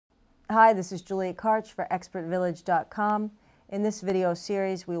Hi, this is Juliet Karch for ExpertVillage.com. In this video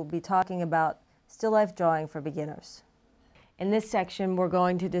series, we will be talking about still life drawing for beginners. In this section, we're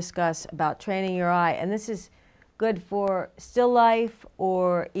going to discuss about training your eye, and this is good for still life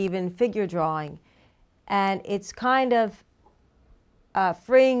or even figure drawing. And it's kind of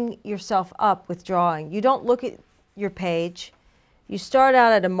freeing yourself up with drawing. You don't look at your page. You start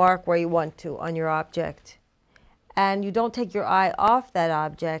out at a mark where you want to on your object, and you don't take your eye off that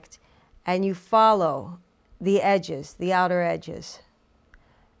object, and you follow the edges, the outer edges,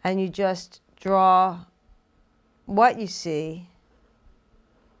 and you just draw what you see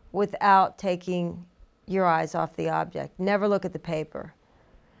without taking your eyes off the object. Never look at the paper.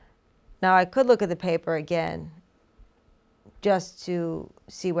 Now, I could look at the paper again just to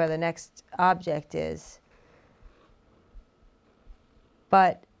see where the next object is,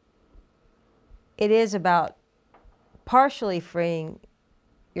 but it is about partially freeing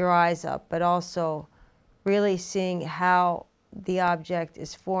your eyes up, but also really seeing how the object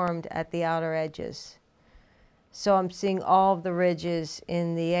is formed at the outer edges. So I'm seeing all of the ridges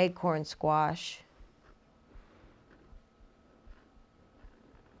in the acorn squash.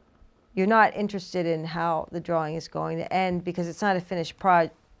 You're not interested in how the drawing is going to end because it's not a finished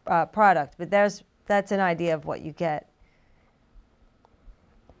product, but that's an idea of what you get.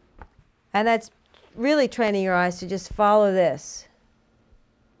 And that's really training your eyes to just follow this,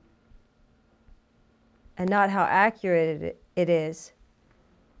 and not how accurate it is,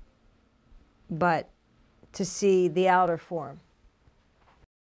 but to see the outer form.